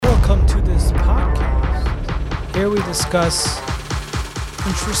Here we discuss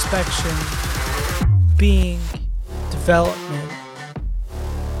introspection, being, development,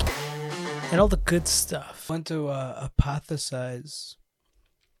 and all the good stuff. I want to hypothesize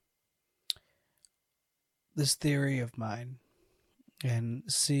this theory of mine and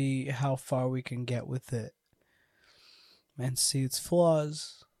see how far we can get with it and see its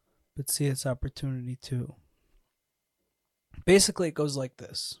flaws, but see its opportunity too. Basically, it goes like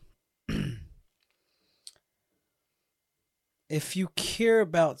this. If you care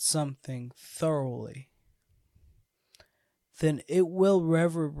about something thoroughly, then it will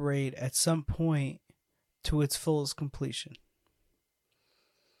reverberate at some point to its fullest completion.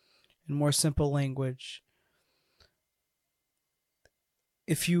 In more simple language,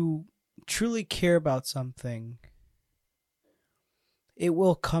 if you truly care about something, it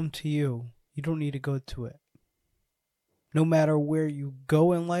will come to you. You don't need to go to it. No matter where you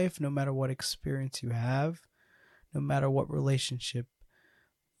go in life, no matter what experience you have, no matter what relationship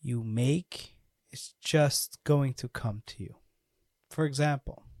you make, it's just going to come to you. For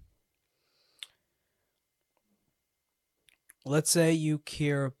example, let's say you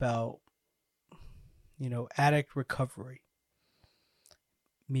care about, addict recovery.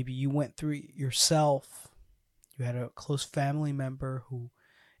 Maybe you went through it yourself. You had a close family member who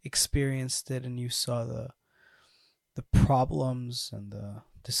experienced it and you saw the problems and the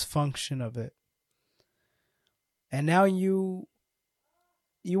dysfunction of it. And now you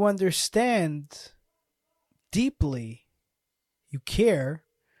understand deeply, you care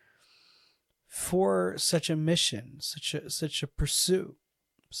for such a mission, such a pursuit,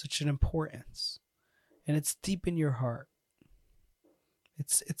 such an importance. And it's deep in your heart.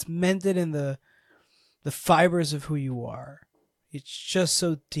 It's mended in the fibers of who you are. It's just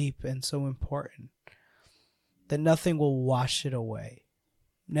so deep and so important that nothing will wash it away.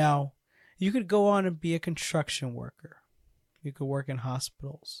 Now, you could go on and be a construction worker. You could work in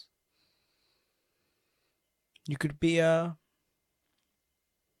hospitals. You could be a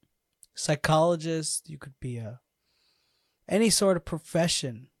psychologist. You could be any sort of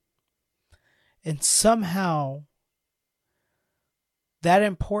profession. And somehow, that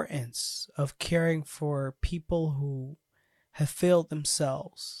importance of caring for people who have failed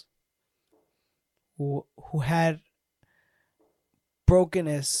themselves, who had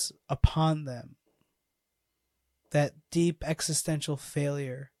brokenness upon them, that deep existential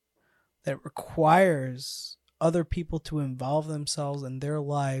failure that requires other people to involve themselves in their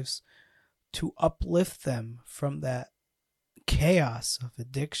lives to uplift them from that chaos of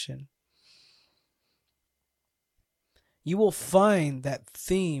addiction. You will find that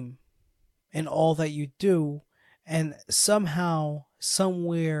theme in all that you do, and somehow,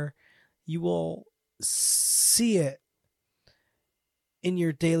 somewhere, you will see it in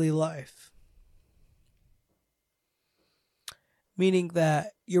your daily life. Meaning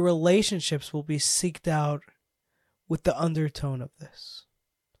that your relationships will be seeked out with the undertone of this.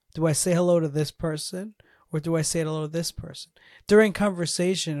 Do I say hello to this person, or do I say hello to this person? During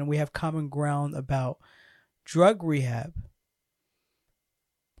conversation, and we have common ground about drug rehab,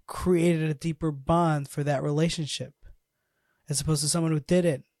 created a deeper bond for that relationship, as opposed to someone who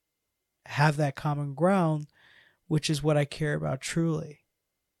didn't have that common ground, which is what I care about truly.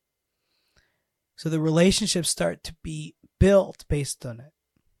 So the relationships start to be built based on it.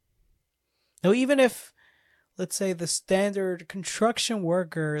 Now, even if, let's say, the standard construction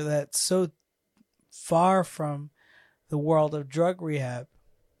worker that's so far from the world of drug rehab,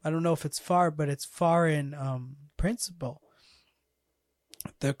 I don't know if it's far, but it's far in principle.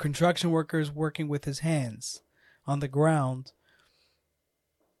 The construction worker is working with his hands on the ground.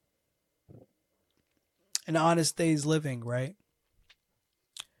 An honest day's living, right?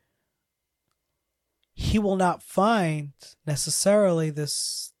 He will not find necessarily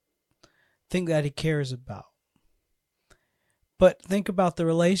this thing that he cares about. But think about the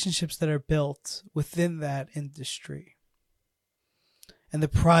relationships that are built within that industry, and the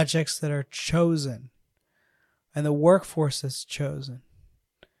projects that are chosen, and the workforce that's chosen.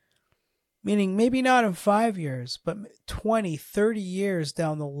 Meaning maybe not in 5 years, but 20, 30 years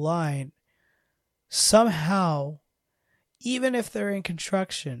down the line, somehow, even if they're in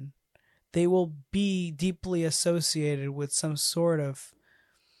construction, they will be deeply associated with some sort of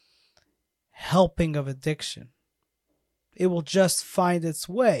helping of addiction. It will just find its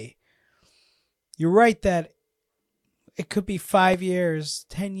way. You're right that it could be 5 years,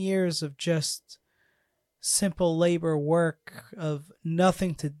 10 years of just simple labor work, of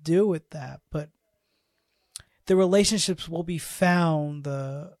nothing to do with that, but the relationships will be found,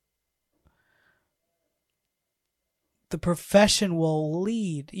 the profession will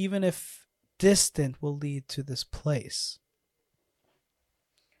lead, even if distant will lead to this place.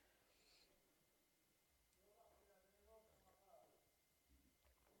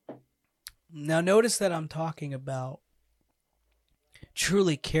 Now notice that I'm talking about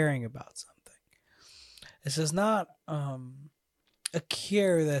truly caring about something. This is not a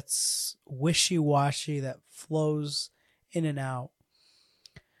care that's wishy-washy, that flows in and out.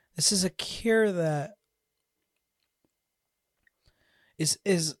 This is a care that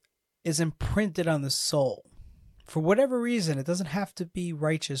is imprinted on the soul. For whatever reason, it doesn't have to be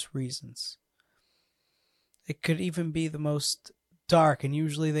righteous reasons. It could even be the most dark, and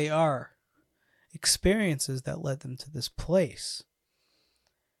usually they are, experiences that led them to this place.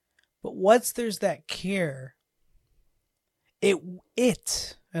 But once there's that care,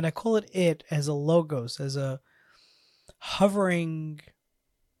 it, and I call it as a logos, as a hovering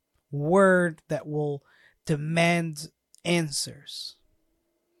word that will demand answers.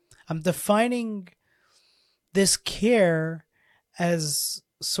 I'm defining this care as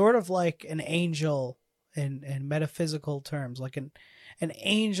sort of like an angel in metaphysical terms, like an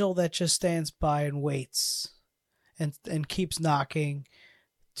angel that just stands by and waits and keeps knocking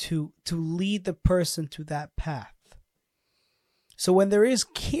to lead the person to that path. So when there is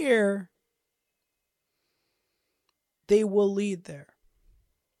care, they will lead there.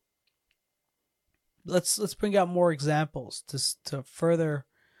 Let's bring out more examples to further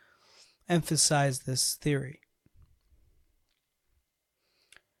emphasize this theory.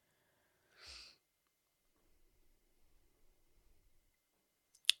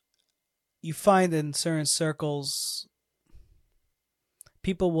 You find in certain circles,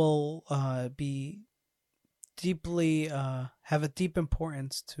 people will be deeply have a deep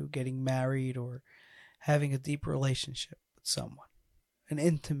importance to getting married or having a deep relationship with someone, an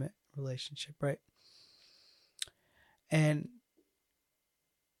intimate relationship, right? And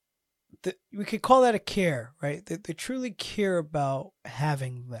we could call that a care, right? They truly care about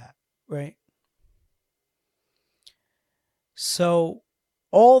having that, right? So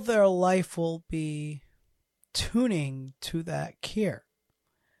all their life will be tuning to that care.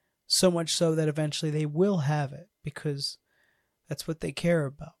 So much so that eventually they will have it because that's what they care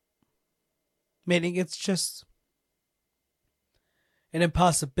about. Meaning it's just an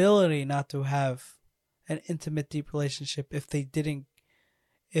impossibility not to have an intimate, deep relationship if they didn't,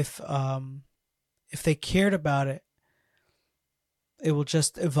 if they cared about it, it will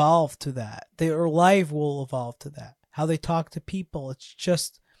just evolve to that. Their life will evolve to that. How they talk to people,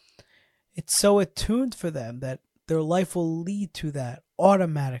 it's so attuned for them that their life will lead to that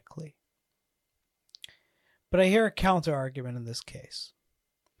automatically. But I hear a counter argument in this case.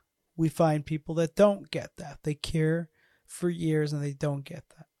 We find people that don't get that. They care for years and they don't get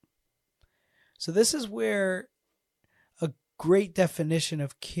that. So this is where a great definition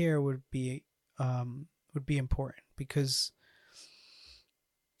of care would be important, because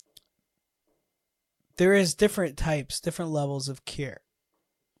there is different types, different levels of care.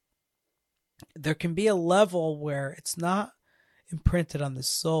 There can be a level where it's not imprinted on the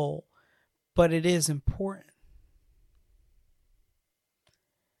soul, but it is important.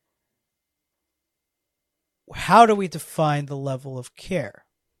 How do we define the level of care?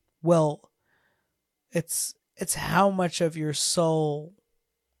 Well, it's how much of your soul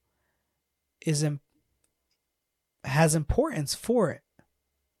has importance for it.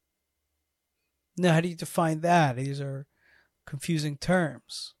 Now, how do you define that? These are confusing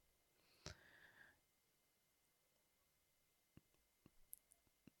terms.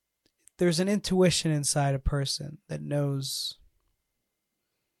 There's an intuition inside a person that knows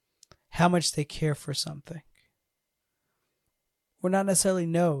how much they care for something. Or not necessarily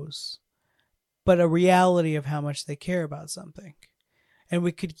knows, but a reality of how much they care about something. And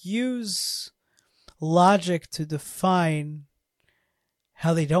we could use logic to define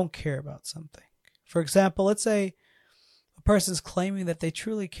how they don't care about something. For example, let's say a person's claiming that they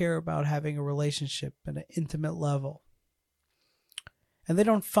truly care about having a relationship at an intimate level, and they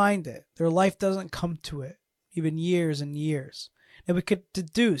don't find it. Their life doesn't come to it, even years and years. And we could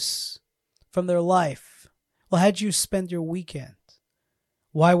deduce from their life, well, how'd you spend your weekend?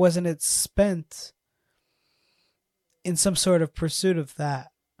 Why wasn't it spent in some sort of pursuit of that?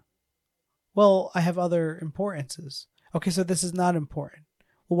 Well, I have other importances. Okay, so this is not important.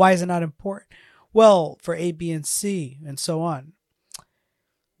 Well, why is it not important? Well, for A, B, and C, and so on.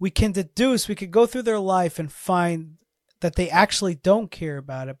 We can deduce, we could go through their life and find that they actually don't care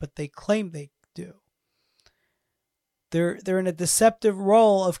about it, but they claim they do. They're in a deceptive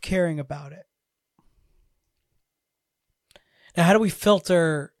role of caring about it. Now, how do we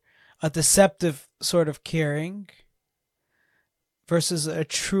filter a deceptive sort of caring versus a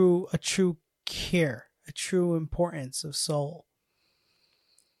true care, a true importance of soul?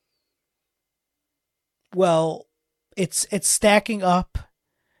 Well, it's stacking up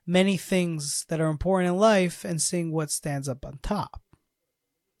many things that are important in life and seeing what stands up on top.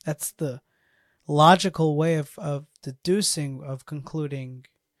 That's the logical way of deducing, of concluding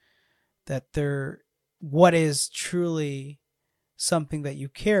that what is truly something that you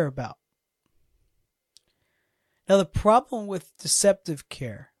care about. Now, the problem with deceptive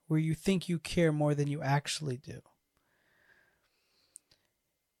care, where you think you care more than you actually do,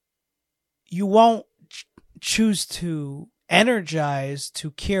 you won't choose to energize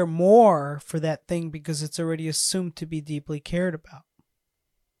to care more for that thing because it's already assumed to be deeply cared about.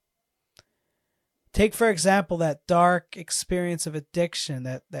 Take, for example, that dark experience of addiction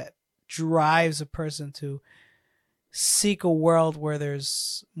that drives a person to seek a world where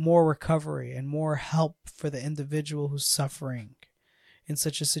there's more recovery and more help for the individual who's suffering in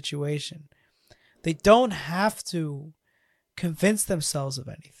such a situation. They don't have to convince themselves of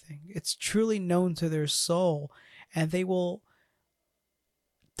anything. It's truly known to their soul, and they will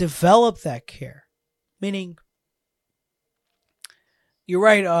develop that care. Meaning, you're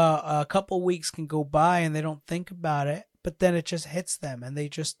right, a couple weeks can go by and they don't think about it, but then it just hits them and they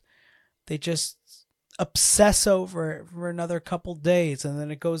just obsess over it for another couple days, and then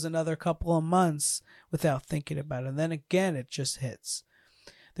it goes another couple of months without thinking about it, and then again it just hits.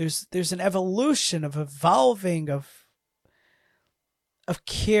 There's an evolution of evolving of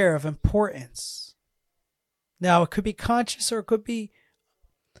care, of importance. Now, it could be conscious or it could be,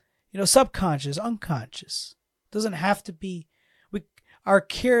 subconscious, unconscious. It doesn't have to be. Our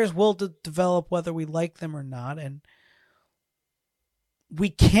cares will develop whether we like them or not, and we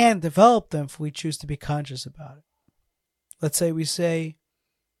can develop them if we choose to be conscious about it. Let's say we say,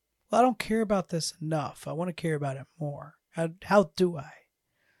 well, I don't care about this enough. I want to care about it more. How do I?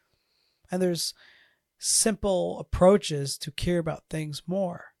 And there's simple approaches to care about things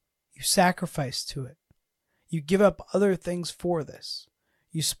more. You sacrifice to it. You give up other things for this.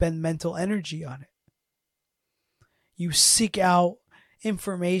 You spend mental energy on it. You seek out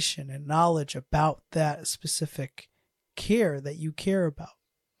information and knowledge about that specific care that you care about.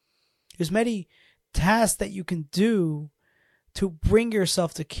 There's many tasks that you can do to bring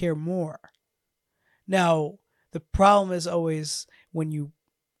yourself to care more. Now, the problem is always when you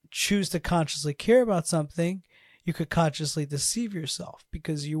choose to consciously care about something, you could consciously deceive yourself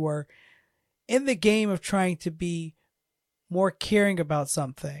because you are in the game of trying to be more caring about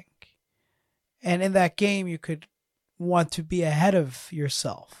something. And in that game, you could want to be ahead of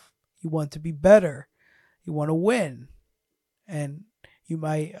yourself. You want to be better. You want to win. And you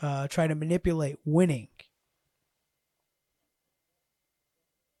might try to manipulate winning.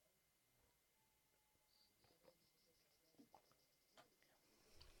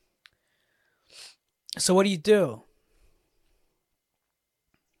 So what do?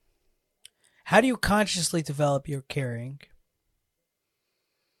 How do you consciously develop your caring?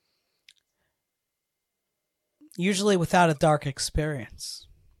 Usually without a dark experience.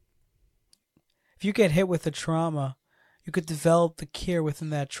 If you get hit with a trauma, you could develop the care within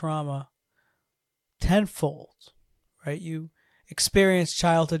that trauma tenfold, right? You experience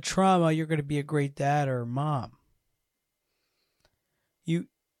childhood trauma, you're going to be a great dad or mom.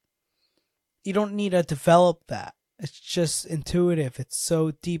 You don't need to develop that. It's just intuitive. It's so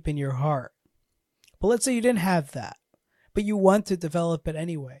deep in your heart. But let's say you didn't have that, but you want to develop it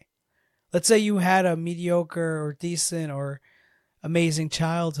anyway. Let's say you had a mediocre or decent or amazing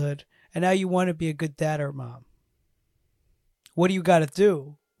childhood, and now you want to be a good dad or mom. What do you got to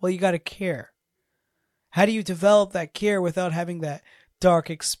do? Well, you got to care. How do you develop that care without having that dark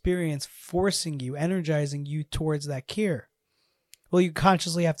experience forcing you, energizing you towards that care? Well, you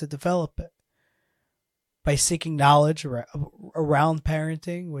consciously have to develop it by seeking knowledge around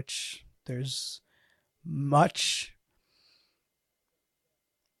parenting, which there's much.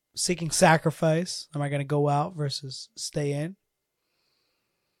 Seeking sacrifice. Am I going to go out versus stay in?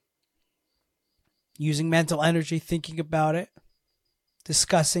 Using mental energy, thinking about it,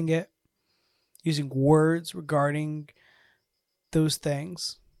 discussing it, using words regarding those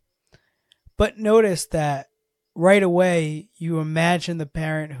things. But notice that right away you imagine the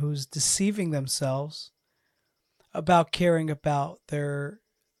parent who's deceiving themselves about caring about their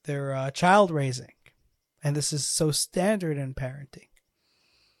child raising. And this is so standard in parenting.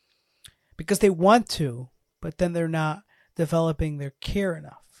 Because they want to, but then they're not developing their care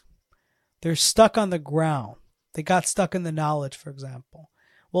enough. They're stuck on the ground. They got stuck in the knowledge, for example.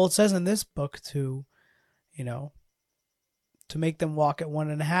 Well, it says in this book to make them walk at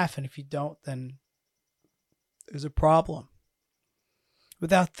 1.5, and if you don't, then there's a problem.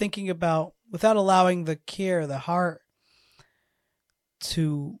 without allowing the care, the heart,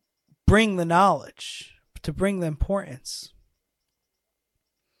 to bring the knowledge, to bring the importance.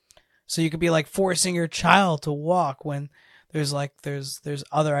 So you could be like forcing your child to walk when there's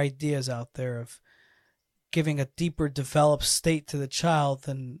other ideas out there of giving a deeper developed state to the child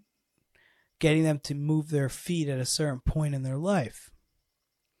than getting them to move their feet at a certain point in their life.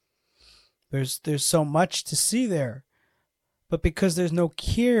 There's so much to see there. But because there's no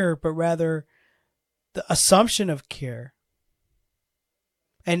care, but rather the assumption of care.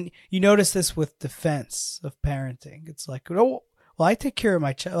 And you notice this with defense of parenting. It's like, oh, well, I take care of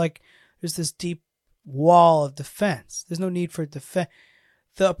my child. Like, there's this deep wall of defense. There's no need for defense.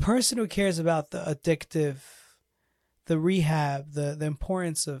 The person who cares about the addictive, the rehab, the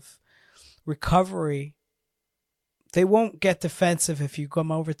importance of recovery, they won't get defensive if you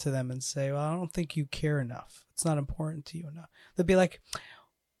come over to them and say, well, I don't think you care enough. It's not important to you enough. They'll be like,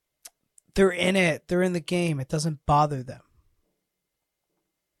 they're in it. They're in the game. It doesn't bother them.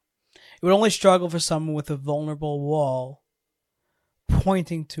 It would only struggle for someone with a vulnerable wall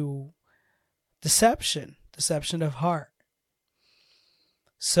pointing to deception of heart.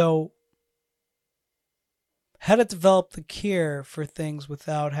 So, how to develop the care for things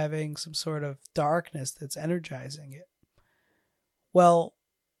without having some sort of darkness that's energizing it? Well,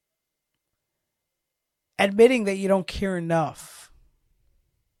 admitting that you don't care enough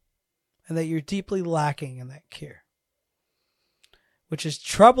and that you're deeply lacking in that care, which is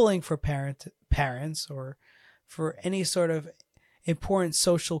troubling for parents or for any sort of important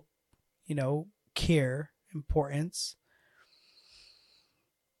social, care, importance.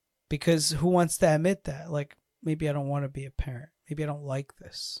 Because who wants to admit that? Like, maybe I don't want to be a parent. Maybe I don't like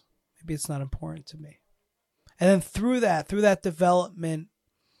this. Maybe it's not important to me. And then through that development,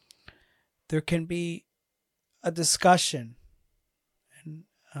 there can be a discussion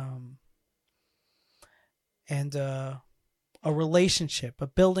and a relationship, a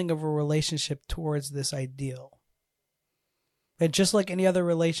building of a relationship towards this ideal. And just like any other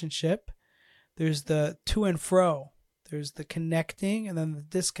relationship, there's the to and fro. There's the connecting and then the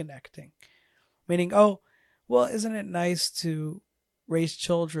disconnecting. Meaning, oh, well, isn't it nice to raise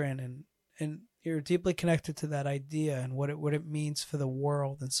children and you're deeply connected to that idea and what it means for the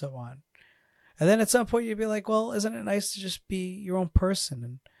world and so on. And then at some point you'd be like, well, isn't it nice to just be your own person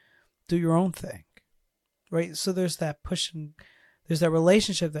and do your own thing? Right? So there's that push and there's that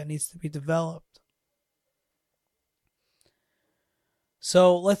relationship that needs to be developed.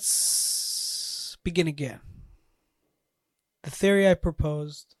 So let's begin again. The theory I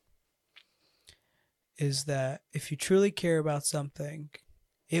proposed is that if you truly care about something,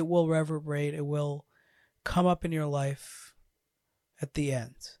 it will reverberate, it will come up in your life at the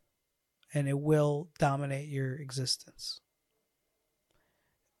end, and it will dominate your existence.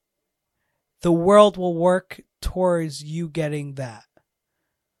 The world will work towards you getting that,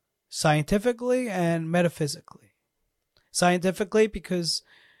 scientifically and metaphysically. Scientifically, because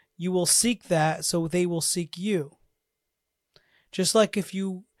you will seek that, so they will seek you. Just like if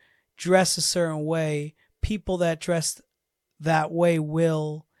you dress a certain way, people that dress that way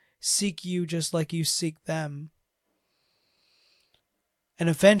will seek you just like you seek them. And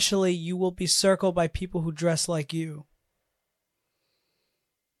eventually you will be circled by people who dress like you.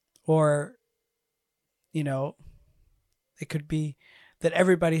 Or, it could be that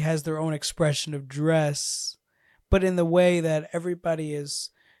everybody has their own expression of dress, but in the way that everybody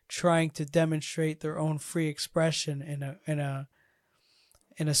is trying to demonstrate their own free expression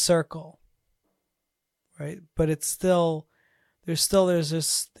in a circle, right? But it's still there's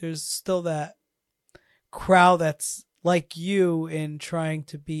still that crowd that's like you in trying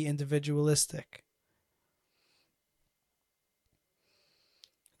to be individualistic.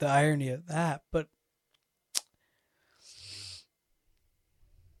 The irony of that, but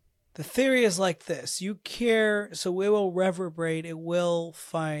the theory is like this: you care, so it will reverberate. It will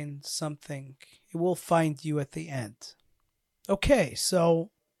find something. It will find you at the end. Okay,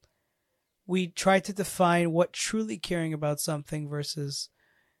 so we try to define what truly caring about something versus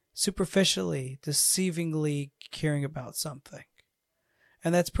superficially, deceivingly caring about something.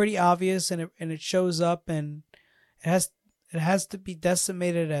 And that's pretty obvious, and it shows up, and it has to be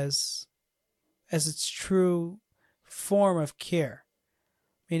decimated as its true form of care.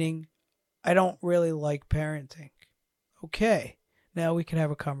 Meaning, I don't really like parenting. Okay, now we can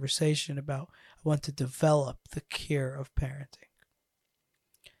have a conversation about I want to develop the care of parenting.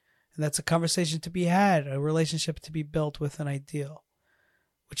 And that's a conversation to be had, a relationship to be built with an ideal,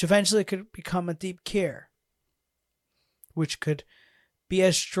 which eventually could become a deep care, which could be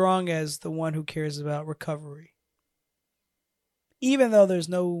as strong as the one who cares about recovery. even though there's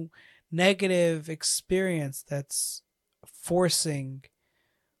no negative experience that's forcing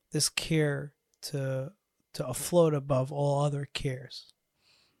this care to afloat above all other cares.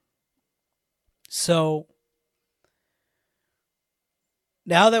 So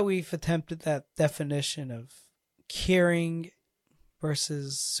now that we've attempted that definition of caring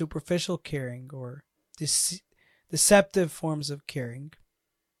versus superficial caring or deceptive forms of caring,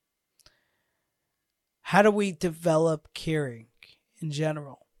 how do we develop caring in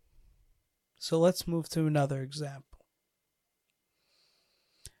general? So let's move to another example.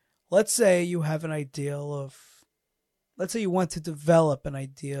 Let's say you have an ideal of, let's say you want to develop an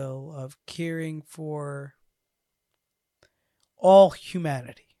ideal of caring for all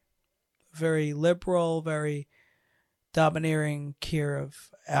humanity. Very liberal, very domineering care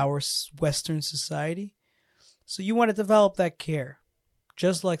of our Western society. So you want to develop that care.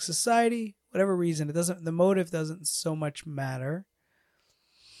 Just like society, whatever reason, the motive doesn't so much matter.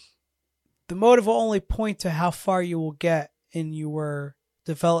 The motive will only point to how far you will get in your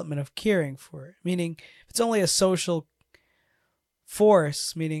development of caring for it. Meaning, if it's only a social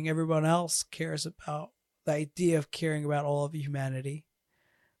force, meaning everyone else cares about the idea of caring about all of humanity.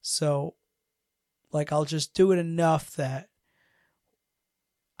 So, like, I'll just do it enough that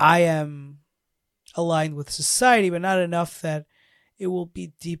I am aligned with society, but not enough that it will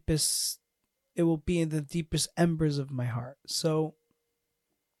be in the deepest embers of my heart. So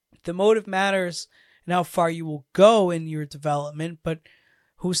the motive matters and how far you will go in your development, but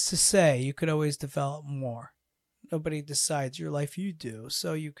who's to say? You could always develop more. Nobody decides your life, you do.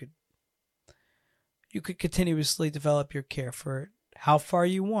 So you could continuously develop your care for how far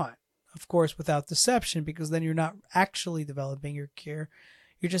you want. Of course, without deception, because then you're not actually developing your care.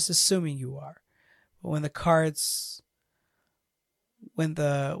 You're just assuming you are. But when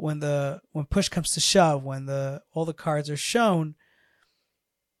push comes to shove, when all the cards are shown,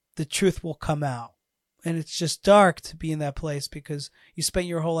 the truth will come out. And it's just dark to be in that place because you spent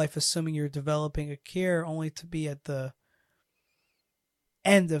your whole life assuming you're developing a care only to be at the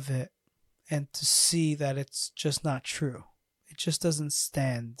end of it and to see that it's just not true. It just doesn't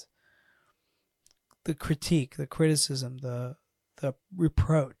stand the critique, the criticism, the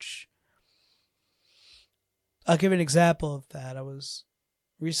reproach. I'll give an example of that. I was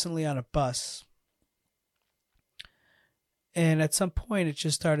recently on a bus, and at some point it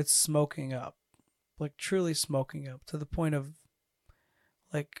just started smoking up, like truly smoking up, to the point of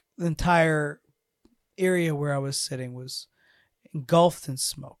like the entire area where I was sitting was engulfed in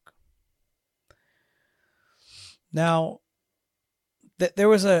smoke. Now, there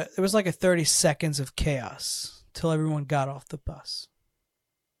was like a 30 seconds of chaos till everyone got off the bus.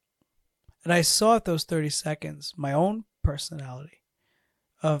 And I saw at those 30 seconds my own personality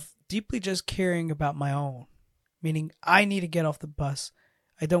of deeply just caring about my own. Meaning, I need to get off the bus.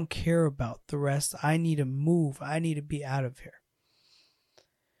 I don't care about the rest. I need to move. I need to be out of here.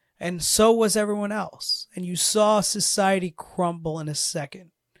 And so was everyone else. And you saw society crumble in a second.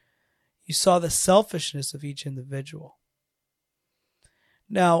 You saw the selfishness of each individual.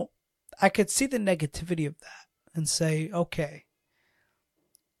 Now, I could see the negativity of that and say, okay,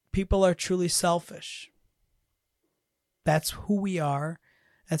 people are truly selfish. That's who we are.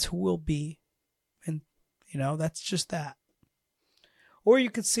 That's who we'll be. And, that's just that. Or you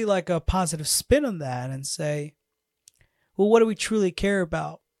could see like a positive spin on that and say, well, what do we truly care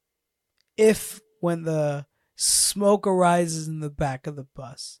about if when the smoke arises in the back of the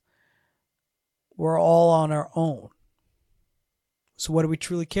bus, we're all on our own? So what do we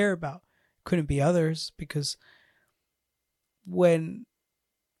truly care about? Couldn't be others, because when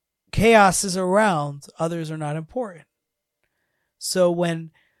chaos is around, others are not important. So when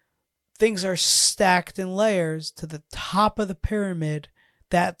things are stacked in layers to the top of the pyramid,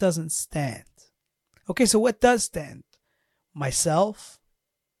 that doesn't stand. Okay, so what does stand? Myself,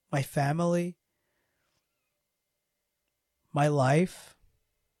 my family, my life,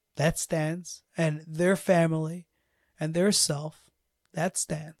 that stands. And their family and their self, that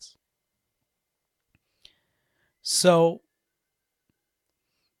stands. So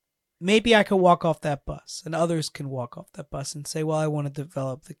maybe I could walk off that bus and others can walk off that bus and say, well, I want to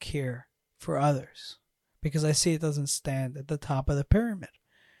develop the care for others because I see it doesn't stand at the top of the pyramid.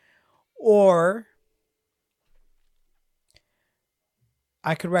 Or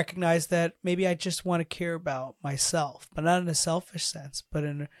I could recognize that maybe I just want to care about myself, but not in a selfish sense, but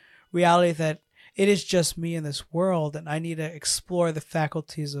in a reality that it is just me in this world and I need to explore the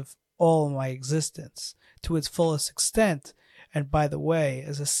faculties of all of my existence to its fullest extent. And by the way,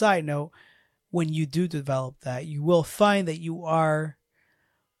 as a side note, when you do develop that, you will find that you are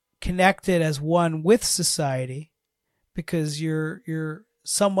connected as one with society because you're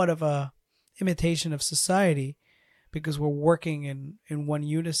somewhat of a imitation of society, because we're working in one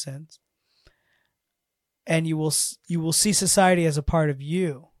unison, and you will see society as a part of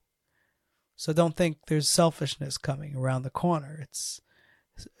you. So don't think there's selfishness coming around the corner. It's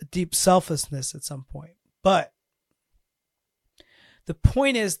a deep selflessness at some point. But the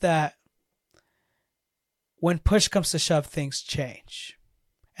point is that when push comes to shove, things change.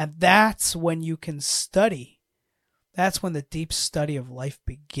 And that's when you can study. That's when the deep study of life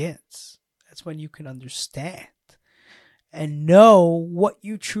begins. That's when you can understand and know what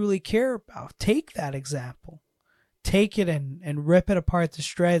you truly care about. Take that example. Take it and rip it apart to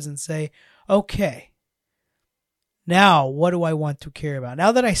shreds and say, okay, now what do I want to care about?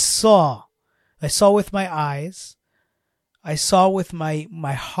 Now that I saw with my eyes, I saw with my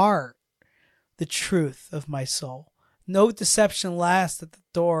heart the truth of my soul. No deception lasts at the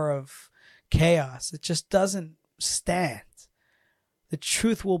door of chaos. It just doesn't stand. The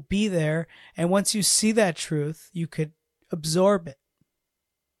truth will be there, and once you see that truth, you could absorb it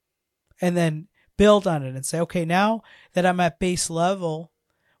and then build on it and say, okay, now that I'm at base level,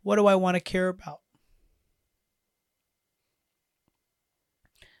 what do I want to care about?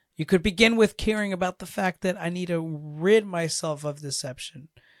 You could begin with caring about the fact that I need to rid myself of deception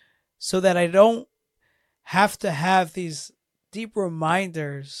so that I don't have to have these deep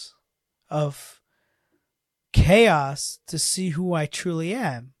reminders of chaos to see who I truly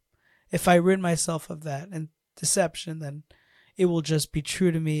am. If I rid myself of that and deception, then it will just be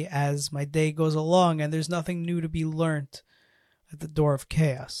true to me as my day goes along, and there's nothing new to be learned at the door of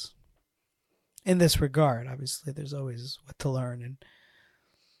chaos. In this regard, obviously, there's always what to learn in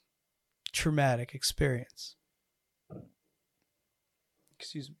traumatic experience.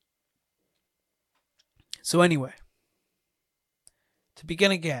 Excuse me. So anyway, to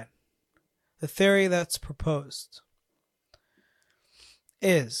begin again, the theory that's proposed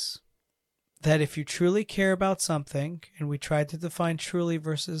is that if you truly care about something, and we tried to define truly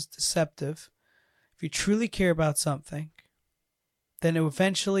versus deceptive, if you truly care about something, then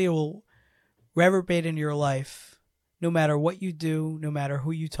eventually it will reverberate in your life, no matter what you do, no matter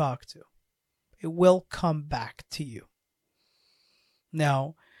who you talk to. It will come back to you.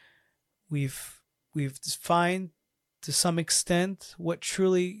 Now, we've defined to some extent what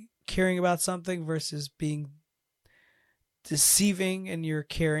truly caring about something versus being deceiving in your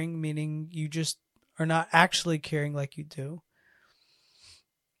caring, meaning you just are not actually caring like you do.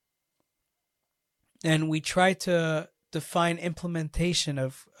 And we try to define implementation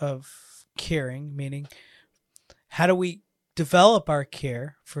of caring, meaning how do we develop our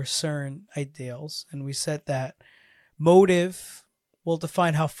care for certain ideals. And we said that motive will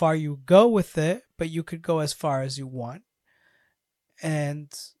define how far you go with it, but you could go as far as you want.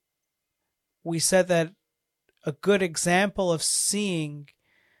 And we said that a good example of seeing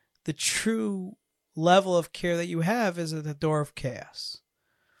the true level of care that you have is at the door of chaos.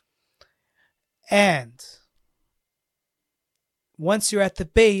 And once you're at the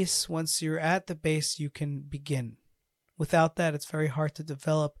base, you can begin. Without that, it's very hard to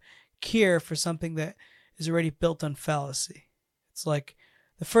develop care for something that is already built on fallacy. It's like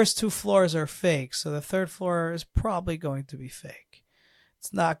the first 2 floors are fake, so the third floor is probably going to be fake.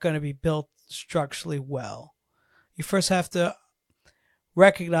 It's not going to be built structurally well. You first have to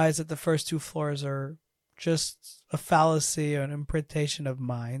recognize that the first 2 floors are just a fallacy or an imprintation of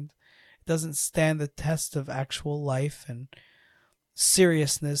mind. It doesn't stand the test of actual life and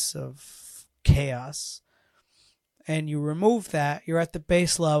seriousness of chaos. And you remove that, you're at the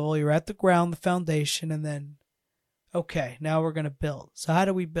base level, you're at the ground, the foundation, and then, okay, now we're going to build. So how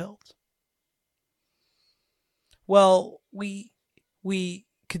do we build? Well, we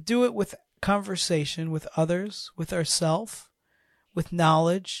could do it with conversation with others, with ourselves, with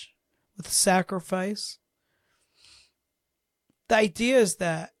knowledge, with sacrifice. The idea is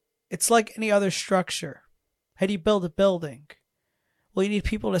that it's like any other structure. How do you build a building? Well, you need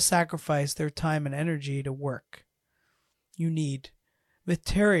people to sacrifice their time and energy to work. You need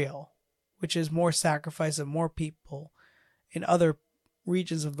material, which is more sacrifice of more people in other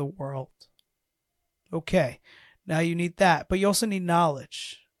regions of the world. Okay, now you need that, but you also need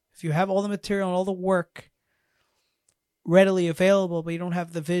knowledge. If you have all the material and all the work readily available, but you don't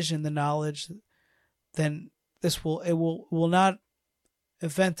have the vision, the knowledge, then it will not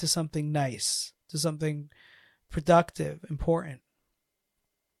event to something nice, to something productive, important.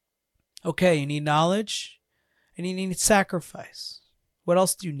 Okay, you need knowledge and you need sacrifice. What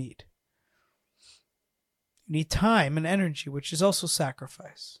else do you need? You need time and energy, which is also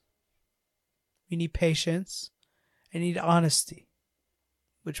sacrifice. You need patience and you need honesty,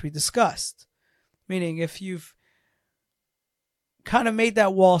 which we discussed. Meaning if you've kind of made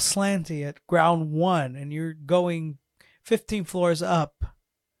that wall slanty at ground one and you're going 15 floors up,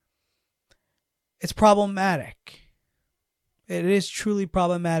 it's problematic. It is truly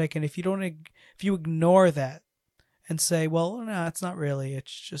problematic. And if you ignore that and say, well, no, it's not really,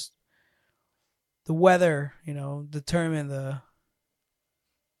 it's just the weather, determine the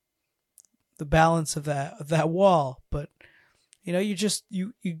balance of that wall. But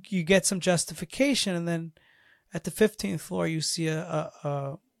you get some justification, and then at the 15th floor you see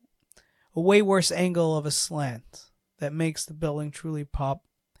a way worse angle of a slant that makes the building truly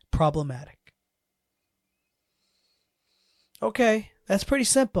problematic. Okay, that's pretty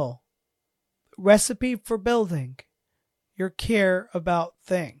simple. Recipe for building your care about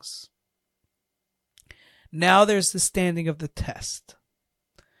things. Now there's the standing of the test.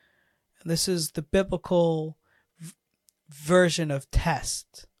 And this is the biblical version of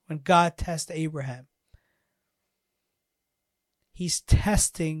test. When God tests Abraham, he's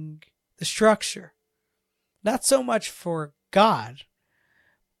testing the structure. Not so much for God,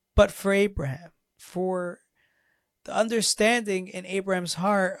 but for Abraham. For the understanding in Abraham's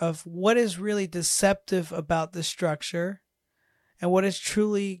heart of what is really deceptive about the structure and what is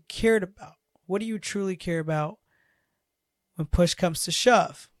truly cared about. What do you truly care about when push comes to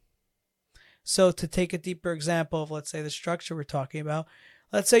shove? So to take a deeper example of, let's say, the structure we're talking about,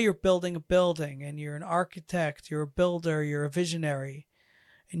 let's say you're building a building and you're an architect, you're a builder, you're a visionary,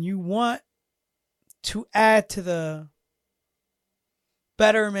 and you want to add to the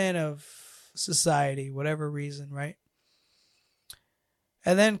betterment of society, whatever reason, right?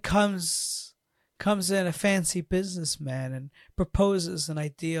 And then comes in a fancy businessman and proposes an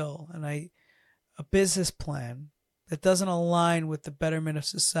ideal and a business plan that doesn't align with the betterment of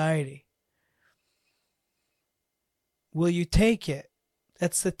society. Will you take it?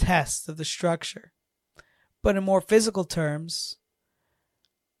 That's the test of the structure. But in more physical terms,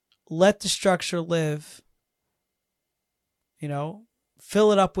 let the structure live,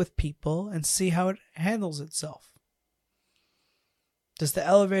 fill it up with people and see how it handles itself. Does the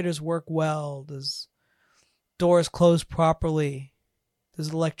elevators work well? Does doors close properly?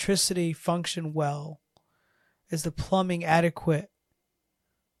 Does electricity function well? Is the plumbing adequate?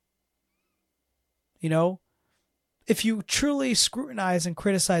 If you truly scrutinize and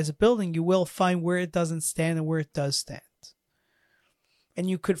criticize a building, you will find where it doesn't stand and where it does stand. And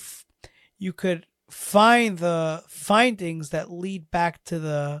you could find the findings that lead back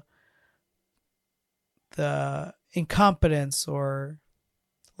to the incompetence or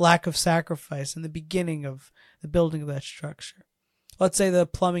lack of sacrifice in the beginning of the building of that structure. Let's say the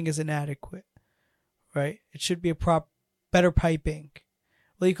plumbing is inadequate, right? It should be better piping.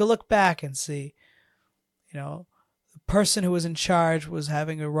 Well, you could look back and see, the person who was in charge was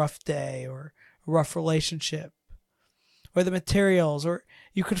having a rough day or a rough relationship, or the materials, or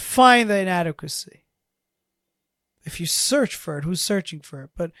you could find the inadequacy. If you search for it, who's searching for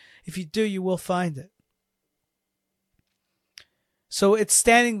it? But if you do, you will find it. So it's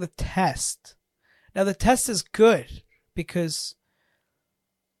standing the test. Now the test is good because,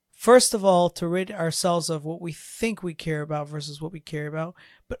 first of all, to rid ourselves of what we think we care about versus what we care about,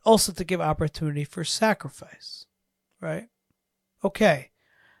 but also to give opportunity for sacrifice, right? Okay,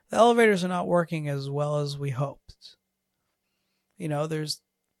 the elevators are not working as well as we hoped. There's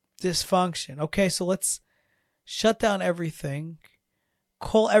dysfunction. Okay, so let's shut down everything,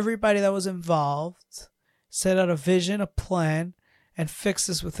 call everybody that was involved, set out a vision, a plan, and fix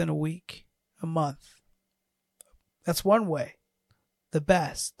this within a week, a month. That's one way, the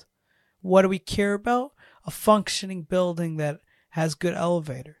best. What do we care about? A functioning building that has good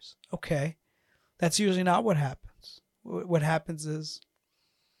elevators. Okay, that's usually not what happens. What happens is,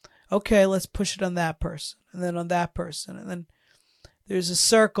 okay, let's push it on that person, and then on that person, and then there's a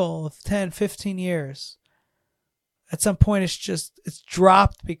circle of 10, 15 years. At some point, it's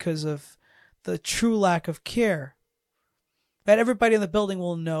dropped because of the true lack of care. But everybody in the building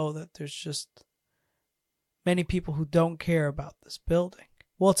will know that there's just many people who don't care about this building.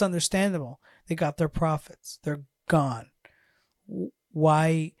 Well, it's understandable. They got their profits. They're gone.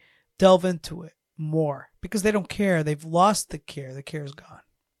 Why delve into it more? Because they don't care. They've lost the care. The care is gone.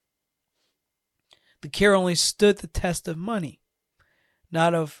 The care only stood the test of money,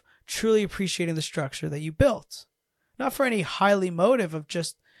 not of truly appreciating the structure that you built. Not for any highly motive of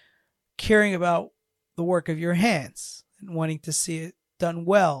just caring about the work of your hands and wanting to see it done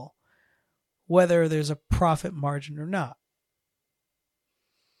well, whether there's a profit margin or not.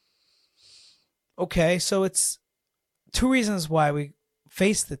 Okay, so it's two reasons why we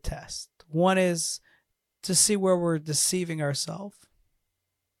face the test. One is to see where we're deceiving ourselves.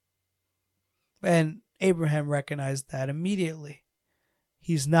 And Abraham recognized that immediately.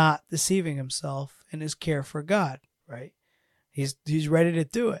 he's not deceiving himself in his care for God, right? He's ready to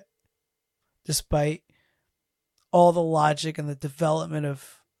do it, despite all the logic and the development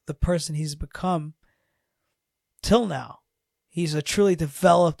of the person he's become till now. He's a truly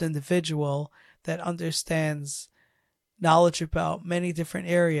developed individual that understands knowledge about many different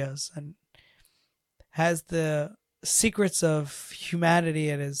areas and has the secrets of humanity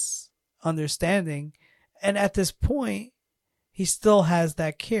at his understanding. And at this point, he still has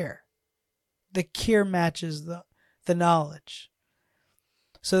that care. The care matches the knowledge.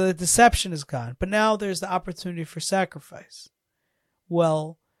 So the deception is gone. But now there's the opportunity for sacrifice.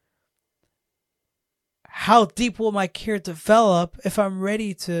 Well, how deep will my care develop if I'm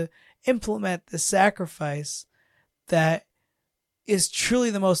ready to implement the sacrifice that is truly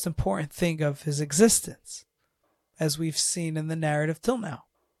the most important thing of his existence, as we've seen in the narrative till now?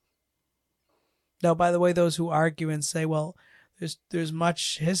 Now, by the way, those who argue and say, well, there's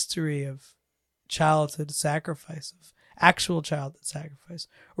much history of childhood sacrifice, of actual childhood sacrifice,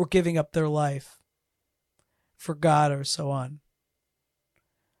 or giving up their life for God or so on.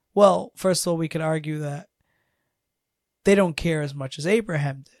 Well, first of all, we could argue that they don't care as much as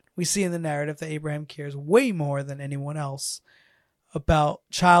Abraham did. We see in the narrative that Abraham cares way more than anyone else about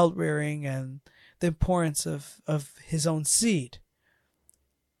child rearing and the importance of his own seed.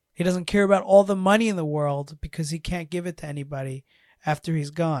 He doesn't care about all the money in the world because he can't give it to anybody after he's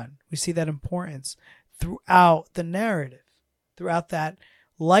gone. We see that importance throughout the narrative, throughout that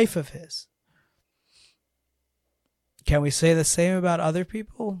life of his. Can we say the same about other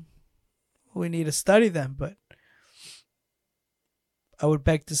people? We need to study them, but I would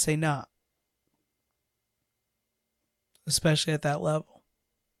beg to say not, especially at that level.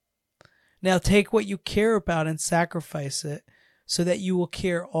 Now take what you care about and sacrifice it so that you will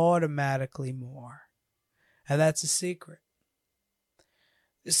care automatically more. And that's a secret.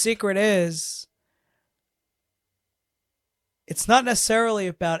 The secret is, it's not necessarily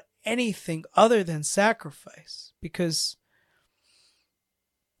about anything other than sacrifice. Because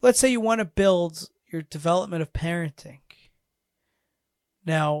let's say you want to build your development of parenting.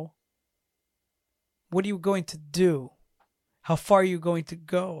 Now, what are you going to do? How far are you going to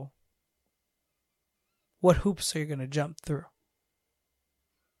go? What hoops are you going to jump through?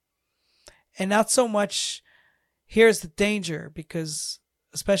 And not so much, here's the danger, because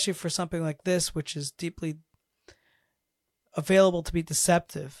especially for something like this, which is deeply available to be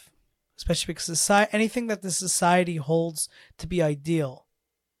deceptive, especially because anything that the society holds to be ideal,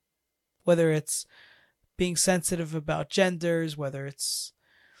 whether it's being sensitive about genders, whether it's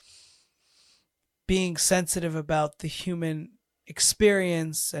being sensitive about the human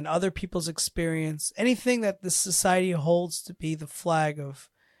experience and other people's experience, anything that the society holds to be the flag of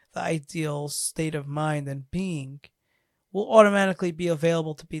the ideal state of mind and being, will automatically be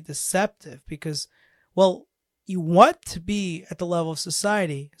available to be deceptive because, well, you want to be at the level of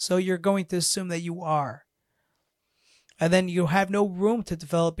society, so you're going to assume that you are. And then you have no room to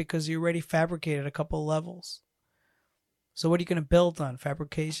develop because you already fabricated a couple of levels. So what are you going to build on?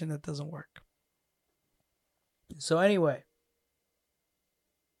 Fabrication that doesn't work. So anyway,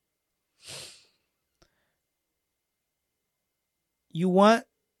 you want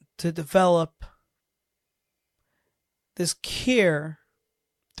to develop this care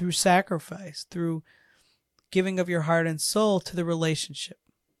through sacrifice, through giving of your heart and soul to the relationship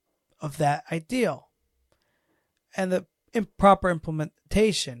of that ideal and the improper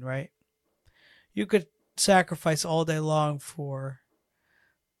implementation, right? You could sacrifice all day long for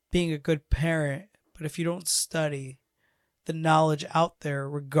being a good parent, but if you don't study the knowledge out there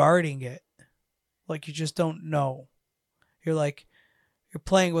regarding it, like you just don't know. You're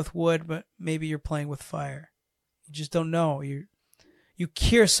playing with wood, but maybe you're playing with fire. You just don't know. You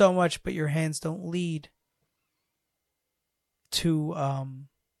care so much, but your hands don't lead to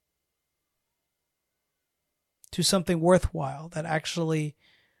something worthwhile that actually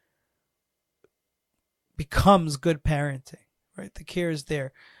becomes good parenting, right? The care is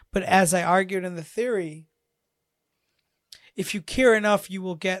there. But as I argued in the theory, if you care enough, you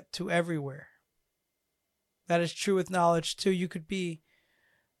will get to everywhere. That is true with knowledge too. You could be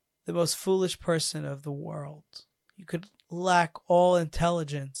the most foolish person of the world. You could lack all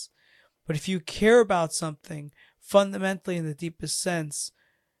intelligence. But if you care about something fundamentally in the deepest sense,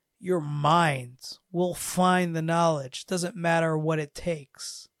 your mind will find the knowledge. It doesn't matter what it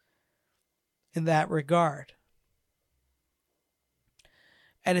takes in that regard.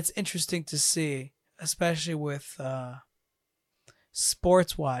 And it's interesting to see, especially with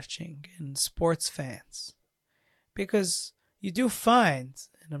sports watching and sports fans, because you do find,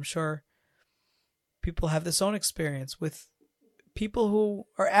 and I'm sure people have this own experience with people who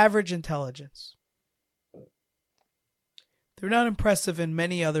are average intelligence. They're not impressive in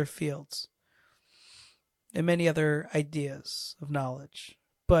many other fields, in many other ideas of knowledge.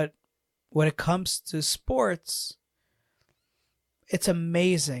 But when it comes to sports, it's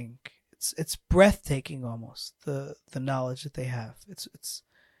amazing. It's breathtaking almost, the knowledge that they have. It's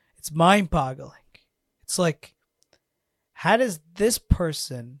mind-boggling. It's like, how does this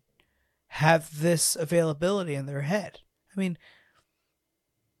person have this availability in their head? I mean,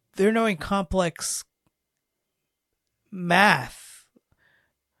 they're knowing complex math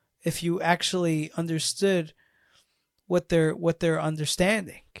if you actually understood what they're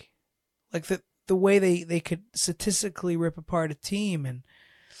understanding. Like the way they could statistically rip apart a team, and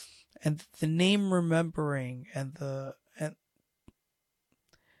the name remembering, and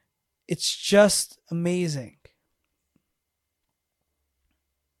it's just amazing.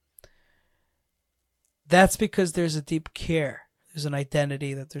 That's because there's a deep care. There's an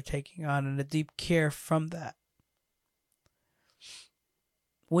identity that they're taking on, and a deep care from that.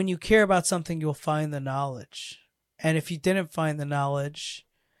 When you care about something, you'll find the knowledge. And if you didn't find the knowledge,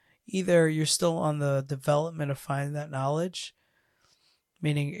 either you're still on the development of finding that knowledge,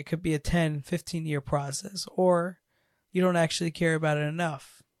 meaning it could be a 10, 15-year process, or you don't actually care about it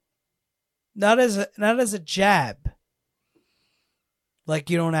enough. Not as a jab, like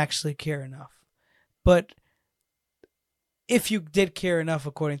you don't actually care enough. But if you did care enough,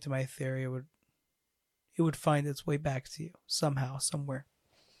 according to my theory, it would find its way back to you somehow, somewhere.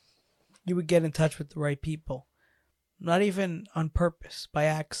 You would get in touch with the right people. Not even on purpose, by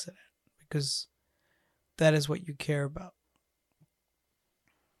accident, because that is what you care about.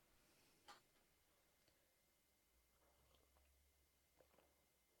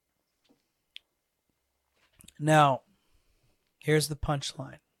 Now, here's the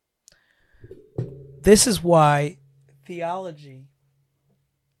punchline. This is why theology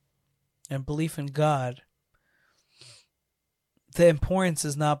and belief in God, the importance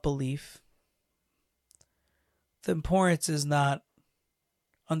is not belief. The importance is not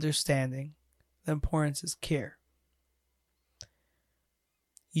understanding. The importance is care.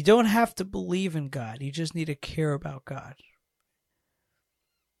 You don't have to believe in God. You just need to care about God.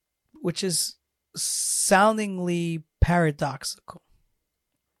 Which is soundingly paradoxical.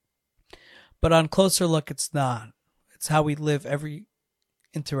 But on closer look, it's not. It's how we live every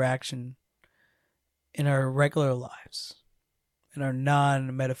interaction in our regular lives, in our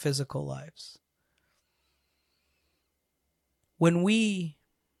non-metaphysical lives. When we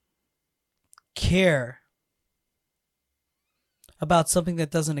care about something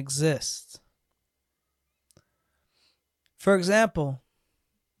that doesn't exist, for example,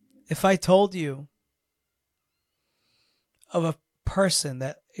 if I told you of a person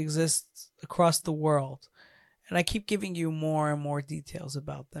that exists across the world, and I keep giving you more and more details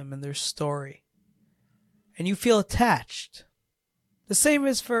about them and their story, and you feel attached. The same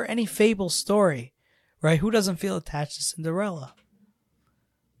is for any fable story, right? Who doesn't feel attached to Cinderella?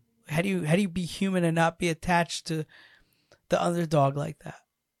 How do you be human and not be attached to the underdog like that?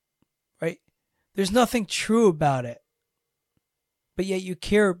 Right? There's nothing true about it, but yet you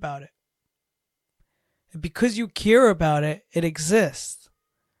care about it. And because you care about it, it exists.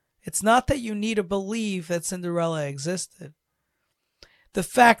 It's not that you need to believe that Cinderella existed. The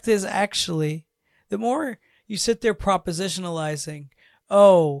fact is, actually, the more you sit there propositionalizing,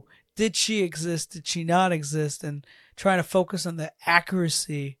 oh, did she exist? Did she not exist? And trying to focus on the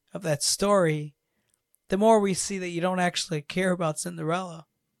accuracy of that story, the more we see that you don't actually care about Cinderella.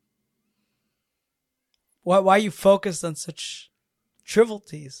 Why are you focused on such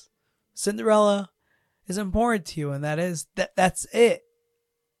trivialities? Cinderella is important to you, and that's it.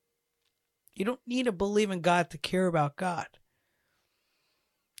 You don't need to believe in God to care about God.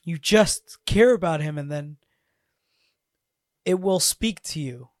 You just care about him, and then it will speak to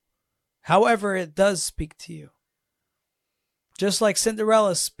you. However, it does speak to you. Just like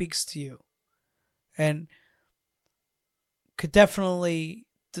Cinderella speaks to you. And could definitely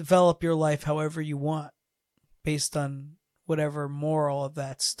develop your life however you want, based on whatever moral of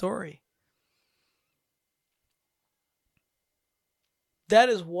that story. That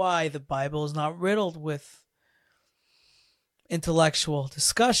is why the Bible is not riddled with intellectual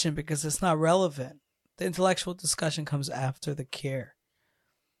discussion, because it's not relevant. The intellectual discussion comes after the care.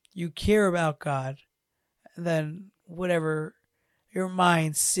 You care about God, and then whatever your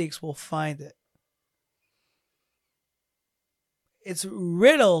mind seeks will find it. It's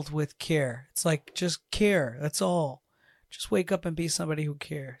riddled with care. It's like, just care. That's all. Just wake up and be somebody who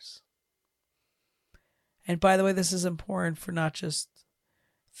cares. And by the way, this is important for not just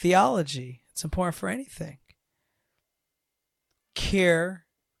theology. It's important for anything. care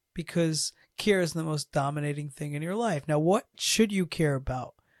because care is the most dominating thing in your life. Now, what should you care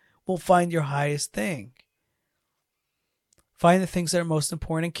about? Well, find your highest thing. Find the things that are most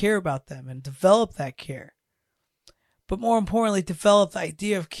important and care about them and develop that care. But more importantly, develop the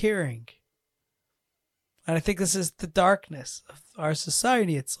idea of caring. And I think this is the darkness of our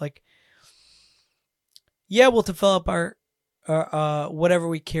society. It's like, yeah, we'll develop our whatever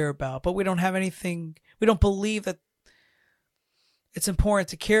we care about, but we don't have anything. We don't believe that it's important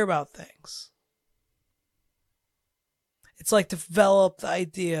to care about things. It's like develop the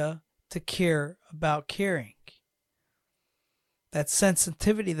idea to care about caring. That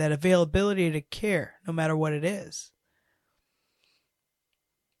sensitivity, that availability to care, no matter what it is.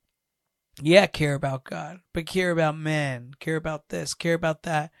 Yeah, care about God, but care about man, care about this, care about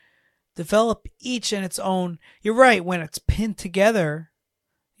that. Develop each in its own. You're right, when it's pinned together,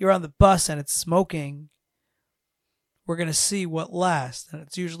 you're on the bus and it's smoking, we're going to see what lasts. And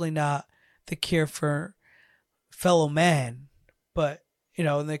it's usually not the care for fellow man, but, in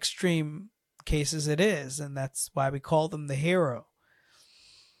the extreme cases it is. And that's why we call them the hero.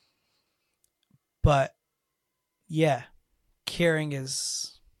 But, yeah, caring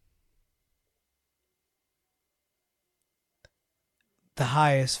is the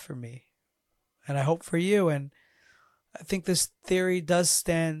highest for me, and I hope for you. And I think this theory does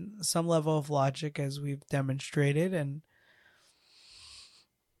stand some level of logic, as we've demonstrated. And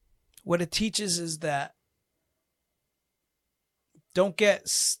what it teaches is that don't get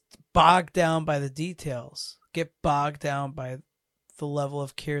bogged down by the details. Get bogged down by the level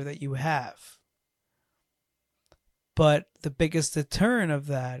of care that you have. But the biggest deterrent of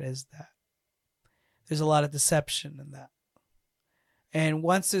that is that there's a lot of deception in that. And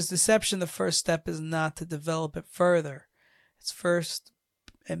once there's deception, the first step is not to develop it further. It's first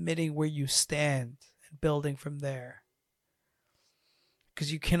admitting where you stand and building from there.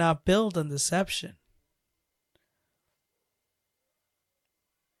 Because you cannot build on deception.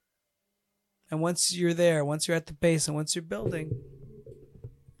 And once you're there, once you're at the base, and once you're building,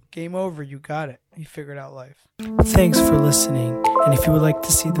 game over. You got it. You figured out life. Thanks for listening. And if you would like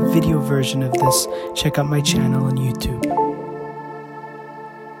to see the video version of this, check out my channel on YouTube.